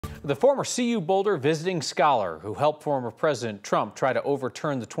The former CU Boulder visiting scholar who helped former President Trump try to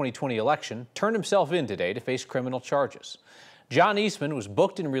overturn the 2020 election turned himself in today to face criminal charges. John Eastman was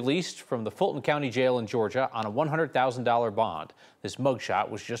booked and released from the Fulton County Jail in Georgia on a $100,000 bond. This mugshot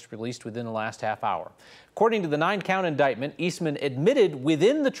was just released within the last half hour. According to the 9-count indictment, Eastman admitted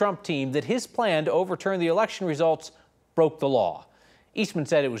within the Trump team that his plan to overturn the election results broke the law. Eastman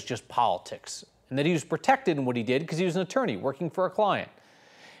said it was just politics and that he was protected in what he did because he was an attorney working for a client.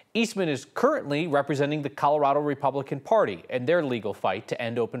 Eastman is currently representing the Colorado Republican Party and their legal fight to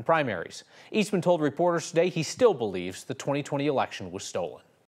end open primaries. Eastman told reporters today he still believes the 2020 election was stolen.